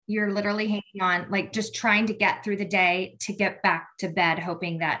you're literally hanging on, like just trying to get through the day to get back to bed,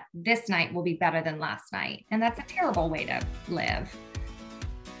 hoping that this night will be better than last night. And that's a terrible way to live.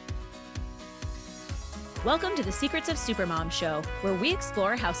 Welcome to the Secrets of Supermom show, where we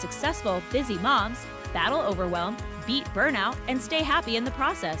explore how successful, busy moms battle overwhelm, beat burnout, and stay happy in the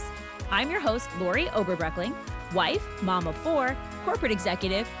process. I'm your host, Lori Oberbreckling, wife, mom of 4, corporate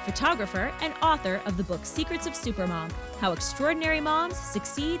executive, photographer, and author of the book Secrets of Supermom, How Extraordinary Moms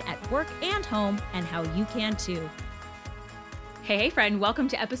Succeed at Work and Home, and How You Can Too. Hey, friend, welcome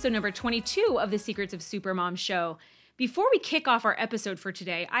to episode number 22 of the Secrets of Supermom show. Before we kick off our episode for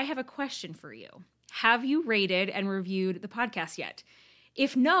today, I have a question for you. Have you rated and reviewed the podcast yet?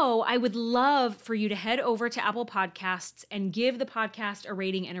 If no, I would love for you to head over to Apple Podcasts and give the podcast a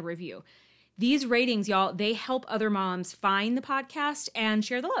rating and a review. These ratings, y'all, they help other moms find the podcast and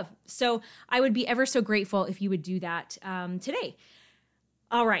share the love. So I would be ever so grateful if you would do that today.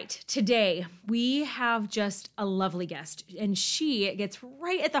 All right, today we have just a lovely guest, and she gets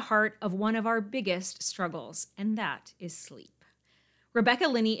right at the heart of one of our biggest struggles, and that is sleep. Rebecca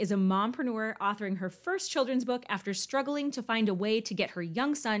Linney is a mompreneur authoring her first children's book after struggling to find a way to get her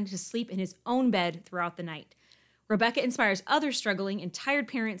young son to sleep in his own bed throughout the night. Rebecca inspires other struggling and tired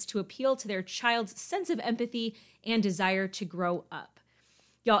parents to appeal to their child's sense of empathy and desire to grow up.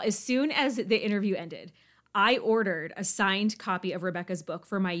 Y'all, as soon as the interview ended, I ordered a signed copy of Rebecca's book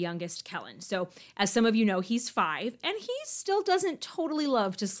for my youngest, Kellen. So as some of you know, he's 5 and he still doesn't totally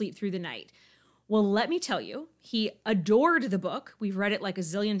love to sleep through the night. Well, let me tell you, he adored the book. We've read it like a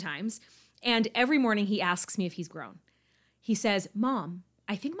zillion times. And every morning he asks me if he's grown. He says, "Mom,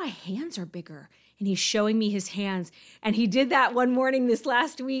 I think my hands are bigger." And he's showing me his hands. And he did that one morning this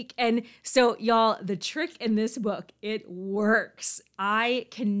last week. And so, y'all, the trick in this book, it works. I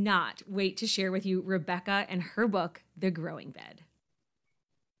cannot wait to share with you Rebecca and her book, The Growing Bed.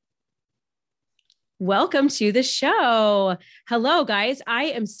 Welcome to the show. Hello, guys. I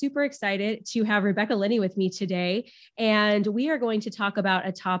am super excited to have Rebecca Linney with me today. And we are going to talk about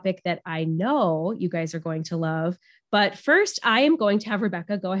a topic that I know you guys are going to love. But first, I am going to have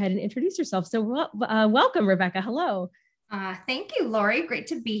Rebecca go ahead and introduce herself. So welcome, Rebecca. Hello. Thank you, Lori. Great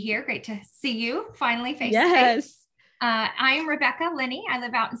to be here. Great to see you finally face to face. Yes. I am Rebecca Linney. I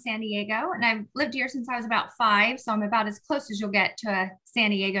live out in San Diego, and I've lived here since I was about 5. So I'm about as close as you'll get to a San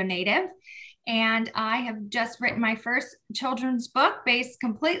Diego native. And I have just written my first children's book based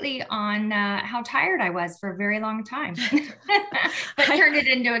completely on how tired I was for a very long time. But turned it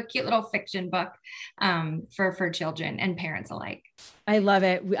into a cute little fiction book for children and parents alike. I love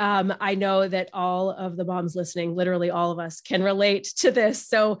it. I know that all of the moms listening, literally all of us, can relate to this.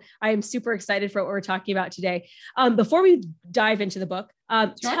 So I am super excited for what we're talking about today. Before we dive into the book,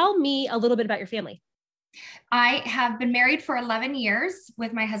 sure. Tell me a little bit about your family. I have been married for 11 years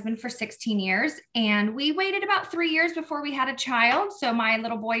with my husband for 16 years. And we waited about 3 years before we had a child. So my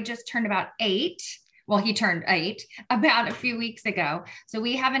little boy just turned about 8. Well, he turned 8 about a few weeks ago. So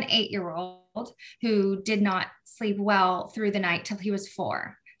we have an 8-year-old who did not sleep well through the night till he was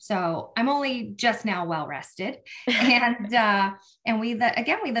 4. So I'm only just now well rested. And we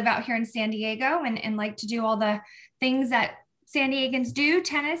live out here in San Diego and like to do all the things that San Diegans do: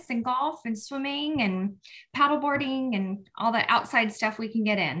 tennis and golf and swimming and paddleboarding and all the outside stuff we can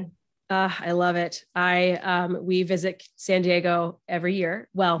get in. I love it. We visit San Diego every year.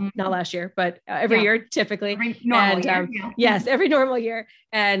 Well, not last year, but every year typically. Every normal year. Yes, every normal year.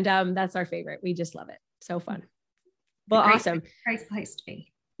 And that's our favorite. We just love it. So fun. Well, awesome. Great place to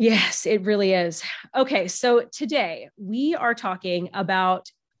be. Yes, it really is. Okay. So today we are talking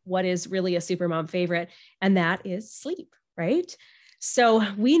about what is really a supermom favorite, and that is sleep. Right? So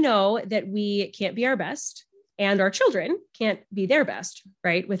we know that we can't be our best and our children can't be their best,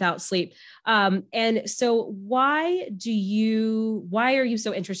 right? Without sleep. And so why are you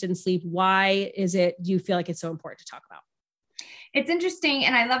so interested in sleep? Why do you feel like it's so important to talk about? It's interesting.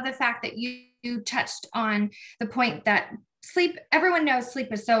 And I love the fact that you touched on the point that sleep, everyone knows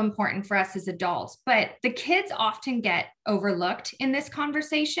sleep is so important for us as adults, but the kids often get overlooked in this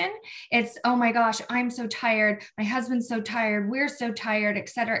conversation. It's, oh my gosh, I'm so tired. My husband's so tired. We're so tired, et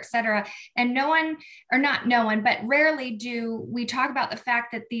cetera, et cetera. And but rarely do we talk about the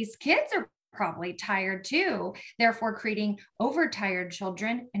fact that these kids are probably tired too, therefore creating overtired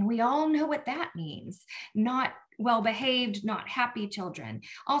children. And we all know what that means. Not well-behaved, not happy children.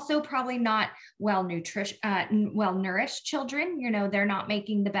 Also, probably not well-nourished children. They're not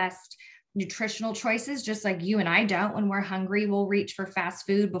making the best nutritional choices, just like you and I don't. When we're hungry, we'll reach for fast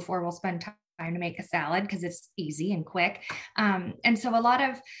food before we'll spend time to make a salad because it's easy and quick. And so a lot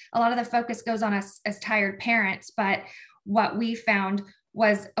of the focus goes on us as tired parents. But what we found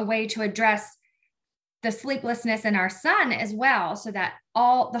was a way to address the sleeplessness in our son as well, so that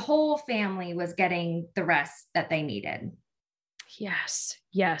the whole family was getting the rest that they needed. Yes.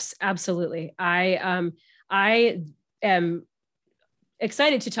 Yes, absolutely. I am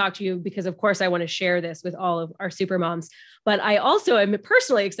excited to talk to you because of course I want to share this with all of our super moms, but I also am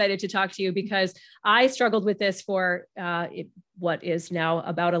personally excited to talk to you because I struggled with this for what is now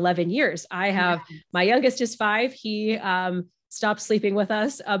about 11 years. My youngest is 5. He stopped sleeping with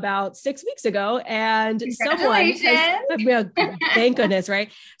us about 6 weeks ago, and someone has, thank goodness,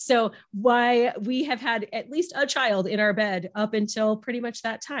 right? So we have had at least a child in our bed up until pretty much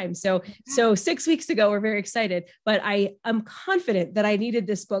that time. So 6 weeks ago, we're very excited, but I am confident that I needed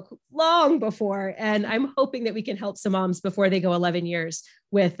this book long before, and I'm hoping that we can help some moms before they go 11 years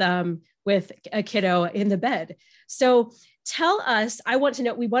with a kiddo in the bed. So tell us, we want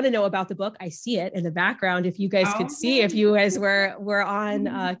to know about the book. I see it in the background. If you guys could see, if you guys were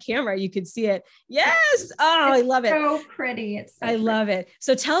on camera, you could see it. Yes. Oh, I love it. So pretty. I love it.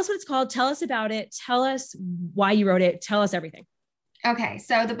 So tell us what it's called. Tell us about it. Tell us why you wrote it. Tell us everything. Okay.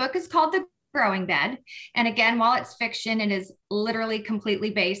 So the book is called The Growing Bed. And again, while it's fiction, it is literally completely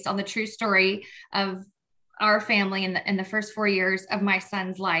based on the true story of our family in the first 4 years of my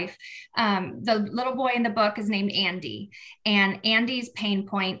son's life. The little boy in the book is named Andy, and Andy's pain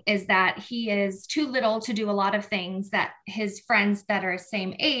point is that he is too little to do a lot of things that his friends that are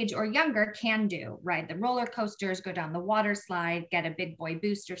same age or younger can do: ride the roller coasters, go down the water slide, get a big boy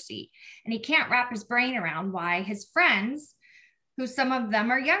booster seat. And he can't wrap his brain around why his friends, who some of them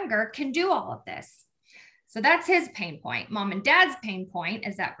are younger, can do all of this. So that's his pain point. Mom and dad's pain point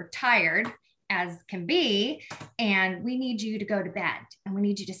is that we're tired as can be, and we need you to go to bed, and we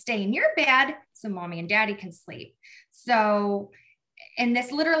need you to stay in your bed so mommy and daddy can sleep. So, and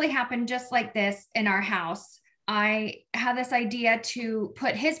this literally happened just like this in our house. I had this idea to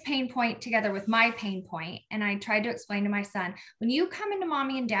put his pain point together with my pain point, and I tried to explain to my son, when you come into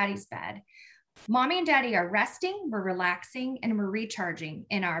mommy and daddy's bed, mommy and daddy are resting, we're relaxing, and we're recharging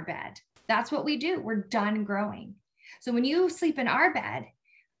in our bed. That's what we do. We're done growing. So when you sleep in our bed,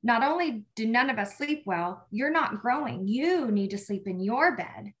 not only do none of us sleep well, you're not growing. You need to sleep in your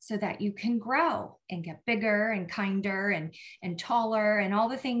bed so that you can grow and get bigger and kinder and taller and all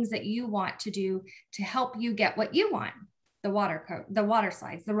the things that you want to do to help you get what you want. The water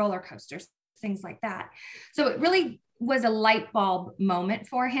slides, the roller coasters, things like that. So it really was a light bulb moment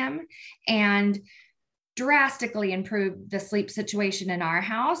for him and drastically improved the sleep situation in our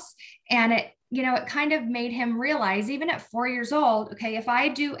house. And it kind of made him realize, even at 4 years old, okay, if I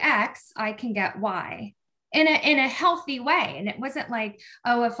do X, I can get Y in a healthy way. And it wasn't like,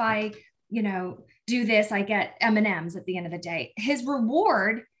 oh, if I, do this, I get M&Ms at the end of the day. His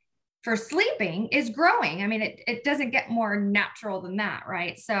reward for sleeping is growing. I mean, it doesn't get more natural than that,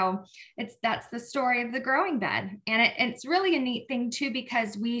 right? So that's the story of The Growing Bed. And it's really a neat thing too,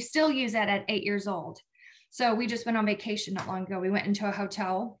 because we still use it at 8 years old. So we just went on vacation not long ago. We went into a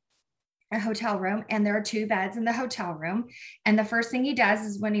hotel room, and there are 2 beds in the hotel room. And the first thing he does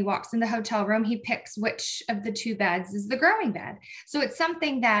is when he walks in the hotel room, he picks which of the 2 beds is the growing bed. So it's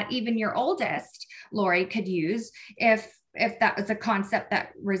something that even your oldest, Lori, could use if that was a concept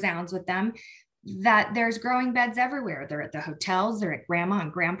that resounds with them, that there's growing beds everywhere. They're at the hotels, they're at grandma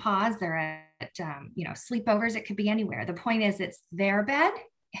and grandpa's, they're at, sleepovers. It could be anywhere. The point is it's their bed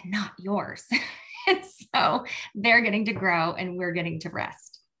and not yours. And so they're getting to grow and we're getting to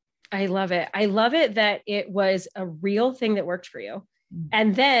rest. I love it. I love it that it was a real thing that worked for you.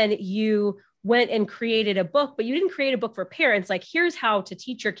 And then you went and created a book, but you didn't create a book for parents. Like, here's how to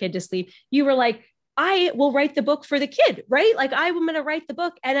teach your kid to sleep. You were like, I will write the book for the kid, right? Like, I'm going to write the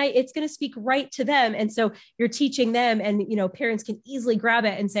book and it's going to speak right to them. And so you're teaching them, and, parents can easily grab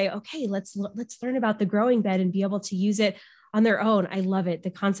it and say, okay, let's learn about the growing bed and be able to use it on their own. I love it.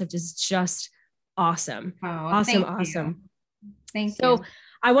 The concept is just awesome. Oh, awesome. Thank you. So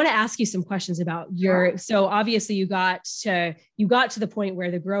I want to ask you some questions about so obviously you got to the point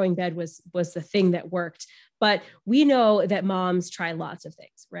where the growing bed was the thing that worked, but we know that moms try lots of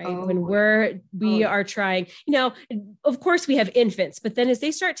things, right? When we are trying, of course we have infants, but then as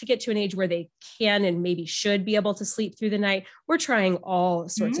they start to get to an age where they can and maybe should be able to sleep through the night, we're trying all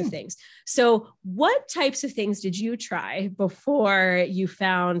sorts of things. So what types of things did you try before you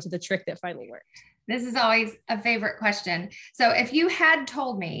found the trick that finally worked? This is always a favorite question. So if you had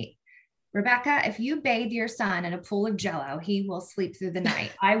told me, Rebecca, if you bathe your son in a pool of Jell-O, he will sleep through the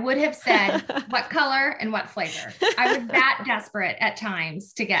night, I would have said what color and what flavor. I was that desperate at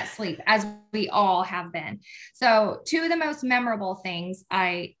times to get sleep, as we all have been. So 2 of the most memorable things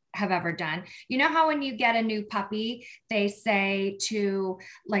I have ever done. You know how when you get a new puppy, they say to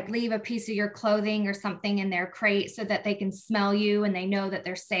like leave a piece of your clothing or something in their crate so that they can smell you and they know that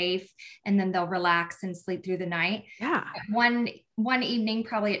they're safe, and then they'll relax and sleep through the night. Yeah. One evening,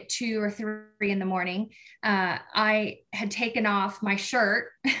 probably at 2 or 3 in the morning, I had taken off my shirt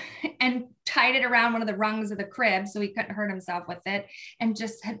and tied it around one of the rungs of the crib so he couldn't hurt himself with it, and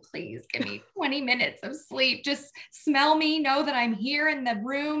just said, please give me 20 minutes of sleep. Just smell me, know that I'm here in the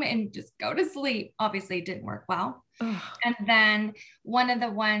room, and just go to sleep. Obviously it didn't work well. And then one of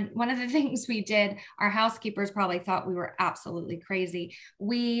the things we did, our housekeepers probably thought we were absolutely crazy.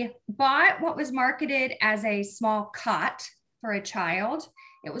 We bought what was marketed as a small cot for a child.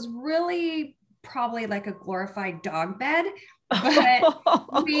 It was really probably like a glorified dog bed,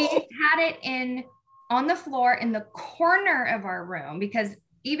 but we had it on the floor in the corner of our room, because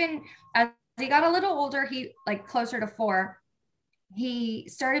even as he got a little older, he like closer to 4, he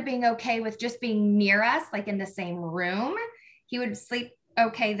started being okay with just being near us, like in the same room. He would sleep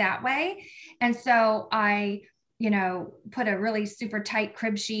okay that way. And so I, put a really super tight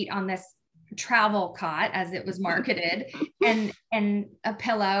crib sheet on this travel cot, as it was marketed, and a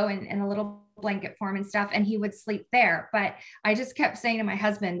pillow and a little blanket for him and stuff, and he would sleep there. But I just kept saying to my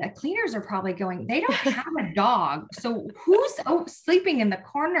husband, the cleaners are probably going, they don't have a dog, so who's sleeping in the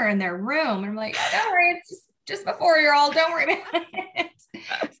corner in their room? And I'm like, don't worry, it's just a 4-year-old, don't worry about it.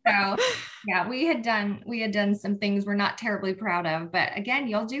 So yeah, we had done some things we're not terribly proud of, but again,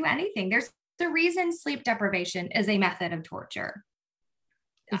 you'll do anything. There's the reason sleep deprivation is a method of torture.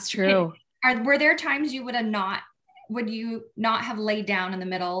 It's true. Were there times would you not have laid down in the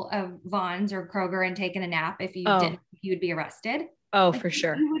middle of Vons or Kroger and taken a nap if you didn't, you would be arrested? Oh, for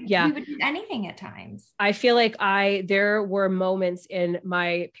sure. Yeah. You would do anything at times. I feel like there were moments in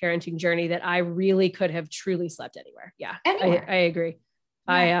my parenting journey that I really could have truly slept anywhere. Yeah. Anywhere. I agree.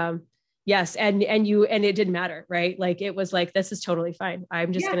 Yeah. Yes. And it didn't matter, right? Like, it was like, this is totally fine.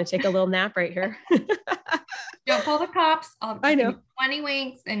 I'm just going to take a little nap right here. Don't call the cops. I know. 20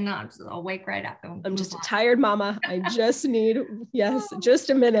 winks and I'll wake right up. I'm just a tired mama. I just need, just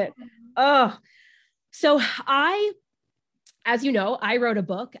a minute. Oh, so as you know, I wrote a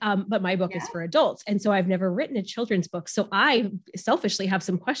book, but my book is for adults. And so I've never written a children's book. So I selfishly have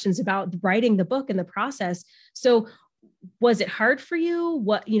some questions about writing the book and the process. So was it hard for you?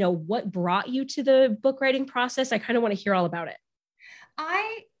 What brought you to the book writing process? I kind of want to hear all about it.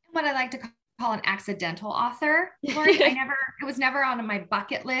 What I like to call an accidental author, Lori. It was never on my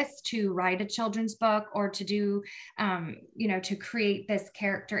bucket list to write a children's book or to do, to create this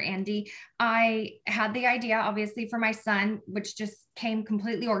character, Andy. I had the idea, obviously, for my son, which just came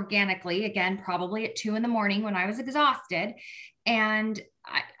completely organically, again, probably at 2 a.m. when I was exhausted. And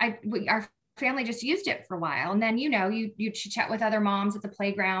our family just used it for a while. And then, you chat with other moms at the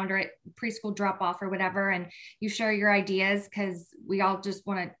playground or at preschool drop off or whatever, and you share your ideas because we all just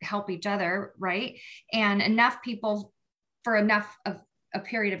want to help each other. Right. And enough people for enough of a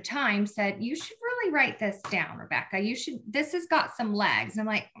period of time said, you should really write this down, Rebecca. This has got some legs. And I'm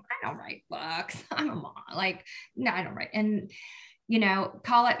like, I don't write books. I'm a mom. Like, no, I don't write. And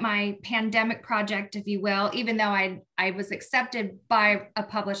call it my pandemic project, if you will, even though I was accepted by a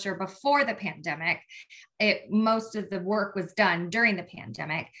publisher before the pandemic. Most of the work was done during the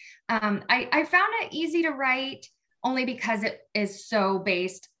pandemic. I found it easy to write only because it is so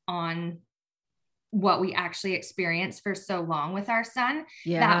based on what we actually experienced for so long with our son.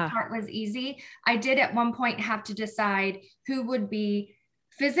 Yeah. That part was easy. I did at one point have to decide who would be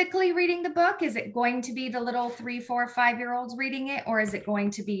physically reading the book. Is it going to be the little 3, 4, 5-year-olds reading it? Or is it going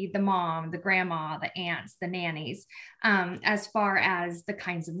to be the mom, the grandma, the aunts, the nannies, as far as the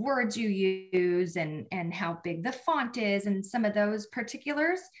kinds of words you use and how big the font is and some of those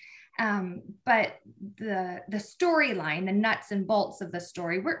particulars. But the storyline, the nuts and bolts of the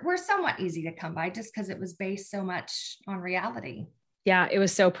story were somewhat easy to come by just because it was based so much on reality. Yeah, it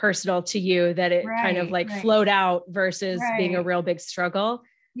was so personal to you that it kind of flowed out versus being a real big struggle.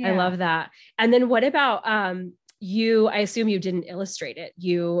 Yeah. I love that. And then what about you? I assume you didn't illustrate it.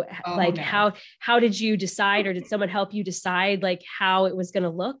 No. How did you decide, or did someone help you decide how it was going to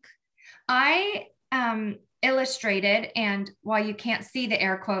look? I illustrated, and while you can't see the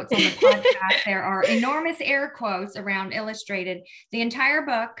air quotes on the podcast, there are enormous air quotes around illustrated. The entire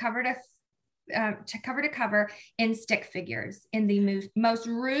book cover to cover in stick figures, in the most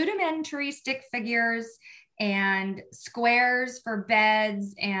rudimentary stick figures and squares for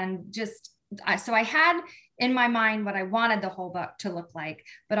beds, and just so I had in my mind what I wanted the whole book to look like,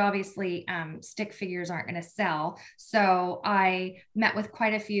 but obviously stick figures aren't going to sell. So I met with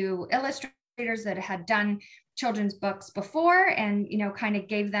quite a few illustrators that had done children's books before, and, kind of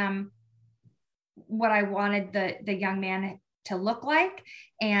gave them what I wanted the young man to look like.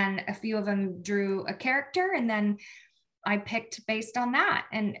 And a few of them drew a character, and then I picked based on that.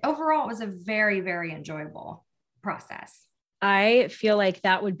 And overall, it was a very, very enjoyable process. I feel like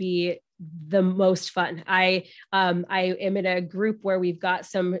that would be the most fun. I am in a group where we've got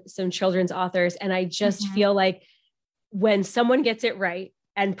some children's authors, and I just feel like when someone gets it right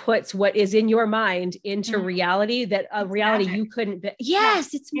and puts what is in your mind into reality, that a reality magic. You couldn't be.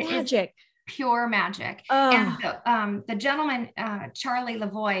 Yes, it's magic. Pure magic. And the gentleman, Charlie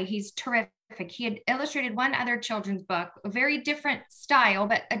Lavoie, he's terrific. He had illustrated one other children's book, a very different style,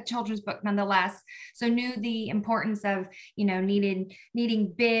 but a children's book nonetheless. So knew the importance of,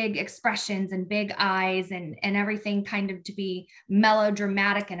 needing big expressions and big eyes and everything kind of to be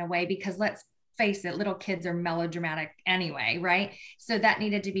melodramatic in a way, because let's face it, little kids are melodramatic anyway, right? So that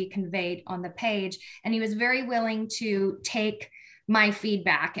needed to be conveyed on the page. And he was very willing to take my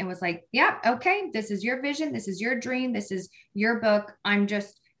feedback and was like, yeah, okay, this is your vision. This is your dream. This is your book. I'm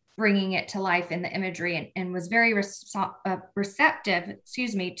just bringing it to life in the imagery, and was very receptive,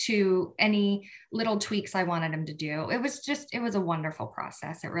 to any little tweaks I wanted him to do. It was a wonderful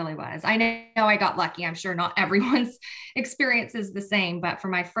process. It really was. I know I got lucky. I'm sure not everyone's experience is the same, but for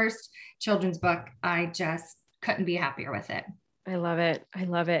my first children's book, I just couldn't be happier with it. I love it. I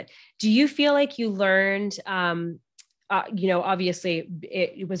love it. Do you feel like you learned, obviously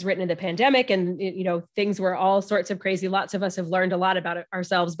it was written in the pandemic, and, things were all sorts of crazy. Lots of us have learned a lot about it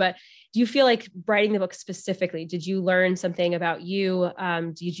ourselves, but do you feel like writing the book specifically, did you learn something about you?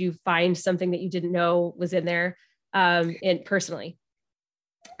 Did you find something that you didn't know was in there, personally?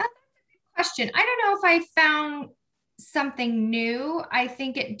 That's a good question. I don't know if I found something new. I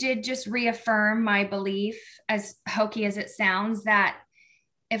think it did just reaffirm my belief, as hokey as it sounds, that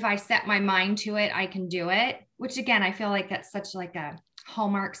if I set my mind to it, I can do it, which again, I feel like that's such like a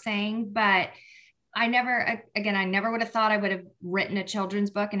Hallmark saying, but I never would have thought I would have written a children's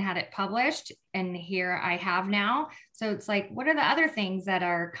book and had it published. And here I have now. So it's like, what are the other things that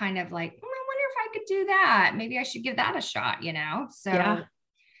are kind of like, I wonder if I could do that. Maybe I should give that a shot, So I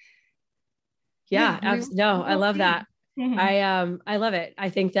love that. I love it. I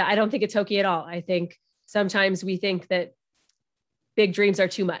think that I don't think it's hokey at all. I think sometimes we think that big dreams are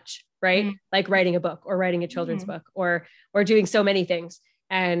too much, right? Like writing a book or writing a children's book or doing so many things.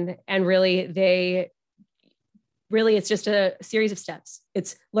 And really it's just a series of steps.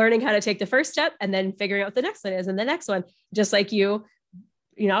 It's learning how to take the first step and then figuring out what the next one is. And the next one, just like you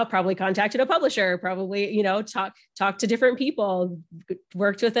probably contacted a publisher, probably, talk to different people,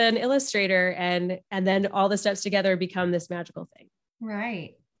 worked with an illustrator, and then all the steps together become this magical thing.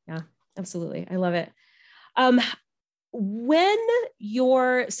 Right. Yeah, absolutely. I love it.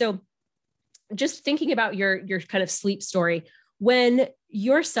 So just thinking about your kind of sleep story, when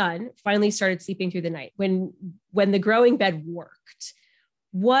your son finally started sleeping through the night, when the growing bed worked,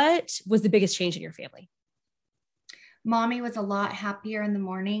 what was the biggest change in your family? Mommy was a lot happier in the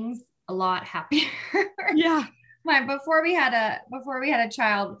mornings, a lot happier. Yeah. Before we had a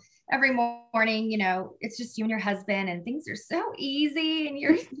child, every morning, it's just you and your husband, and things are so easy, and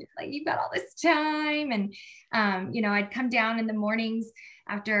you're like, you've got all this time. And, I'd come down in the mornings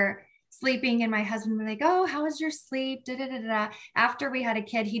after sleeping, and my husband would be like, oh, how was your sleep? Da, da, da, da. After we had a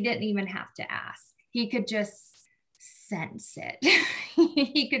kid, he didn't even have to ask. He could just sense it.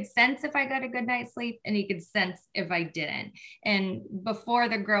 He could sense if I got a good night's sleep, and he could sense if I didn't. And before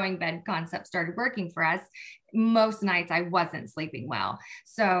the growing bed concept started working for us, most nights I wasn't sleeping well.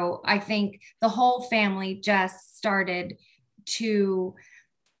 So I think the whole family just started to,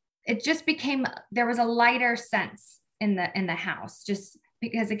 it just became, there was a lighter sense in the house, just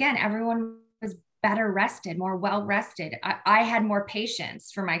because again, everyone was better rested, more well rested. I had more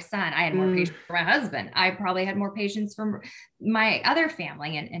patience for my son. I had more patience for my husband. I probably had more patience for my other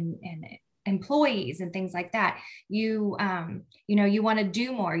family and employees and things like that. You want to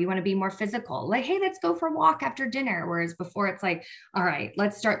do more, you want to be more physical, like, hey, let's go for a walk after dinner. Whereas before it's like, all right,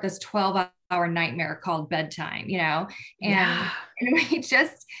 let's start this 12-hour nightmare called bedtime, and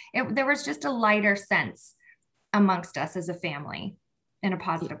there was just a lighter sense amongst us as a family in a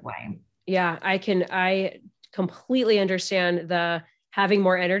positive way. Yeah, I completely understand the having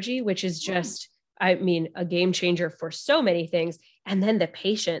more energy, which is just, a game changer for so many things. And then the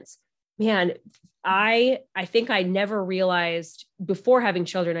patience, man, I think I never realized before having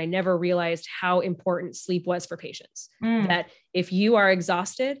children, I never realized how important sleep was for patients. That if you are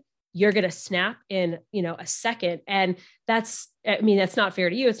exhausted, you're going to snap in, a second. And that's not fair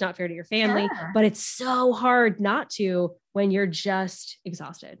to you. It's not fair to your family, but it's so hard not to when you're just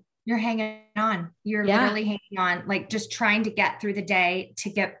exhausted. you're hanging on. You're literally hanging on, like just trying to get through the day to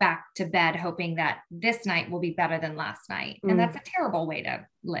get back to bed, hoping that this night will be better than last night. And that's a terrible way to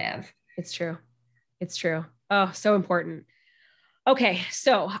live. It's true. It's true. Oh, so important. Okay.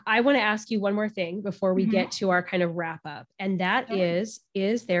 So I want to ask you one more thing before we get to our kind of wrap up. And that is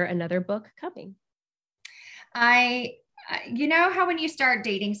there another book coming? You know how when you start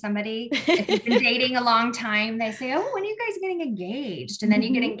dating somebody, if you've been dating a long time, they say, oh, when are you guys getting engaged? And then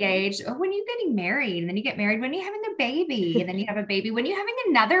you get engaged. Oh, when are you getting married? And then you get married. When are you having a baby? And then you have a baby. When are you having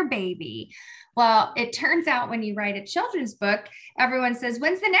another baby? Well, it turns out when you write a children's book, everyone says,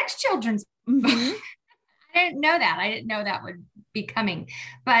 when's the next children's book? I didn't know that. I didn't know that would be coming.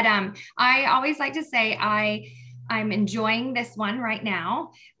 But I always like to say I'm enjoying this one right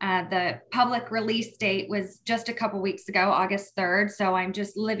now. The public release date was just a couple weeks ago, August 3rd. So I'm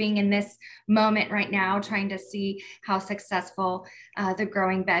just living in this moment right now, trying to see how successful The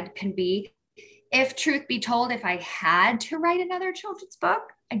Growing Bed can be. If truth be told, if I had to write another children's book,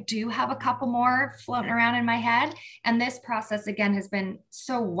 I do have a couple more floating around in my head. And this process, again, has been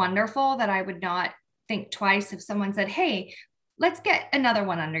so wonderful that I would not think twice if someone said, hey, let's get another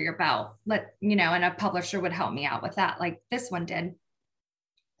one under your belt. And a publisher would help me out with that, like this one did.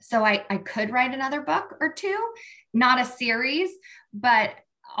 So I could write another book or two, not a series, but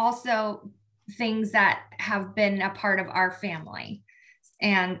also things that have been a part of our family.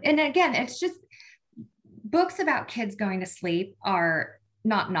 And again, it's just books about kids going to sleep are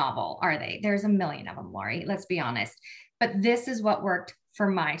not novel, are they? There's a million of them, Lori, let's be honest. But this is what worked for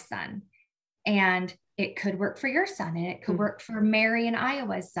my son. And it could work for your son, and it could work for Mary in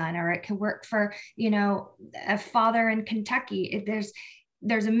Iowa's son, or it could work for, a father in Kentucky.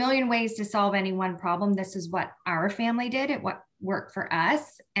 There's a million ways to solve any one problem. This is what our family did. It what worked for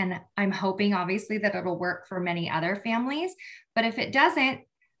us. And I'm hoping obviously that it'll work for many other families, but if it doesn't,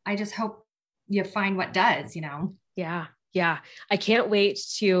 I just hope you find what does, Yeah. Yeah. I can't wait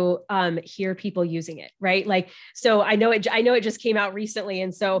to hear people using it. Right. Like, so I know it just came out recently.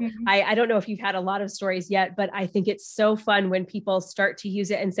 And so I don't know if you've had a lot of stories yet, but I think it's so fun when people start to use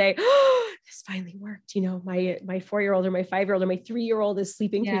it and say, oh, this finally worked. My 4-year-old or my 5-year-old or my 3-year-old is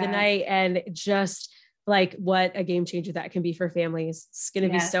sleeping through the night. And just like what a game changer that can be for families. It's going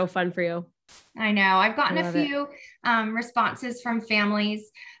to be so fun for you. I know. I've gotten a few responses from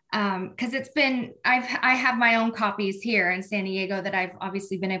families. Cause I have my own copies here in San Diego that I've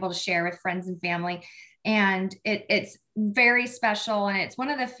obviously been able to share with friends and family. And it's very special. And it's one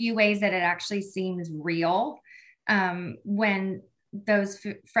of the few ways that it actually seems real. When those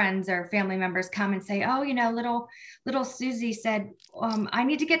friends or family members come and say, oh, little Susie said, I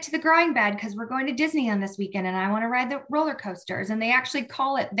need to get to the growing bed because we're going to Disneyland this weekend and I want to ride the roller coasters. And they actually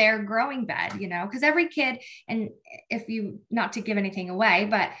call it their growing bed, because every kid, and not to give anything away,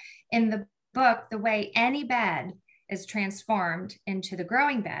 but in the book, the way any bed is transformed into the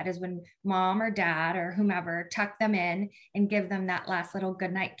growing bed is when mom or dad or whomever tuck them in and give them that last little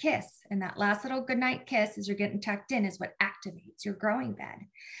goodnight kiss. And that last little goodnight kiss as you're getting tucked in is what activates your growing bed.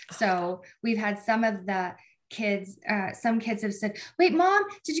 So we've had some of the kids, some kids have said, wait, mom,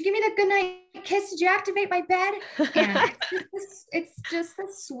 did you give me the goodnight kiss? Did you activate my bed? And it's just the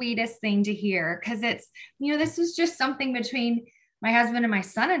sweetest thing to hear. Cause it's, this was just something between my husband and my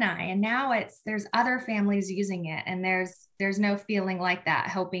son and I, and now there's other families using it. And there's no feeling like that,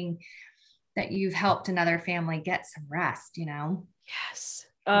 hoping that you've helped another family get some rest, Yes.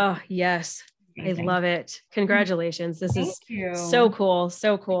 Oh, yes. Amazing. I love it. Congratulations. This Thank is you. So cool.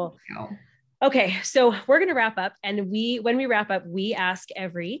 So cool. Okay. So we're going to wrap up, and when we wrap up, we ask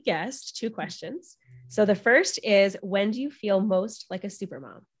every guest 2 questions. So the first is, when do you feel most like a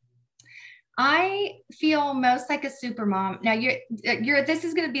supermom? I feel most like a supermom. Now this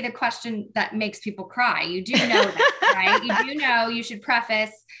is going to be the question that makes people cry. You do know that, right? You do know. You should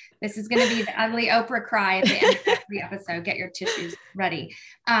preface, this is going to be the ugly Oprah cry at the end of every episode. Get your tissues ready.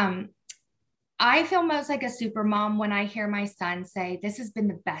 I feel most like a supermom when I hear my son say, this has been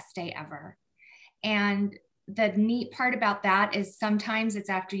the best day ever. And the neat part about that is sometimes it's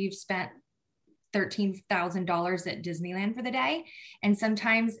after you've spent $13,000 at Disneyland for the day. And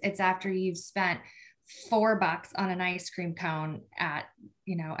sometimes it's after you've spent $4 on an ice cream cone at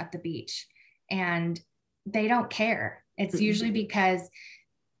the beach, and they don't care. It's usually because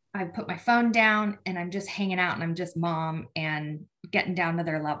I put my phone down and I'm just hanging out and I'm just mom and getting down to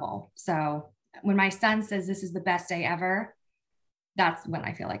their level. So when my son says this is the best day ever, that's when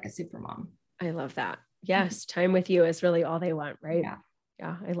I feel like a super mom. I love that. Yes. Time with you is really all they want, right?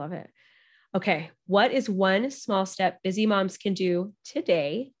 Yeah. I love it. Okay. What is one small step busy moms can do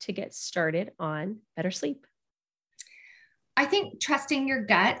today to get started on better sleep? I think trusting your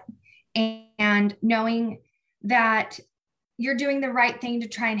gut and knowing that you're doing the right thing to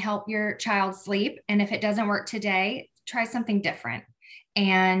try and help your child sleep. And if it doesn't work today, try something different.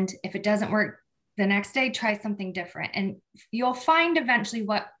 And if it doesn't work the next day, try something different. And you'll find eventually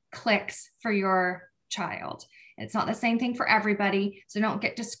what clicks for your child. It's not the same thing for everybody. So don't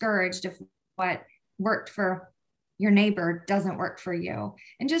get discouraged if what worked for your neighbor doesn't work for you.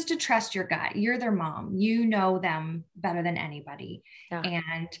 And just to trust your gut. You're their mom. You know them better than anybody. Yeah.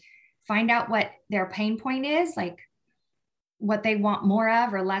 And find out what their pain point is, like what they want more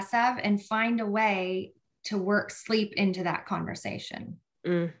of or less of, and find a way to work sleep into that conversation.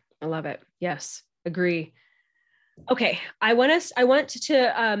 I love it. Yes, agree. Okay. I want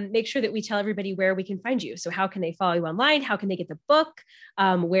to make sure that we tell everybody where we can find you. So how can they follow you online? How can they get the book?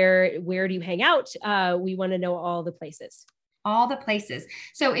 Where do you hang out? We want to know all the places. All the places.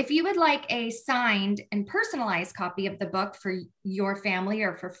 So if you would like a signed and personalized copy of the book for your family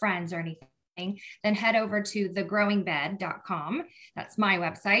or for friends or anything, then head over to thegrowingbed.com. That's my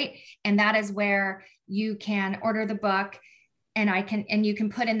website. And that is where you can order the book. And you can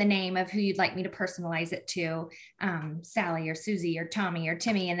put in the name of who you'd like me to personalize it to, Sally or Susie or Tommy or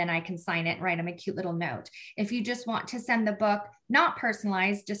Timmy, and then I can sign it and write them a cute little note. If you just want to send the book not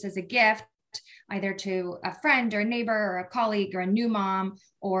personalized, just as a gift, either to a friend or a neighbor or a colleague or a new mom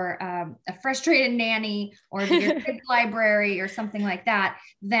or a frustrated nanny or to your kid's library or something like that,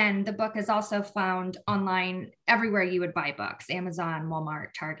 then the book is also found online everywhere you would buy books: Amazon, Walmart,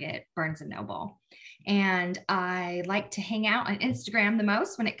 Target, Barnes & Noble. And I like to hang out on Instagram the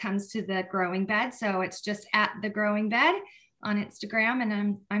most when it comes to The Growing Bed. So it's just at The Growing Bed on Instagram,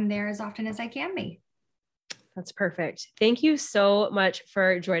 and I'm there as often as I can be. That's perfect. Thank you so much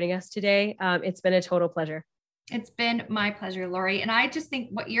for joining us today. It's been a total pleasure. It's been my pleasure, Lori. And I just think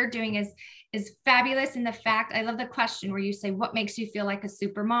what you're doing is fabulous. In the fact, I love the question where you say, what makes you feel like a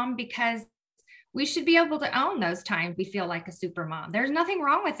super mom? Because we should be able to own those times we feel like a super mom. There's nothing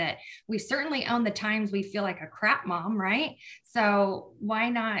wrong with it. We certainly own the times we feel like a crap mom, right? So why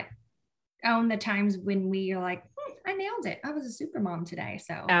not own the times when we are like, I nailed it. I was a super mom today.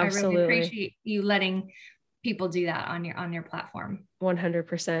 So Absolutely. I really appreciate you letting people do that on your platform.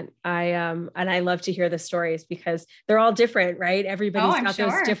 100%. And I love to hear the stories because they're all different, right? Everybody's got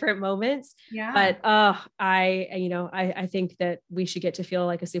those different moments. Yeah. But I think that we should get to feel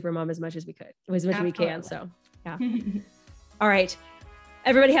like a super mom as much as we can. So yeah. All right.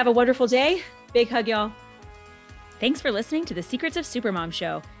 Everybody have a wonderful day. Big hug, y'all. Thanks for listening to the Secrets of Supermom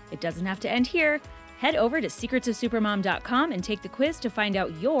show. It doesn't have to end here. Head over to secretsofsupermom.com and take the quiz to find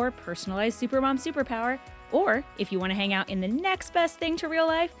out your personalized supermom superpower. Or if you want to hang out in the next best thing to real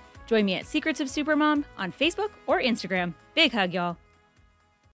life, join me at Secrets of Supermom on Facebook or Instagram. Big hug, y'all.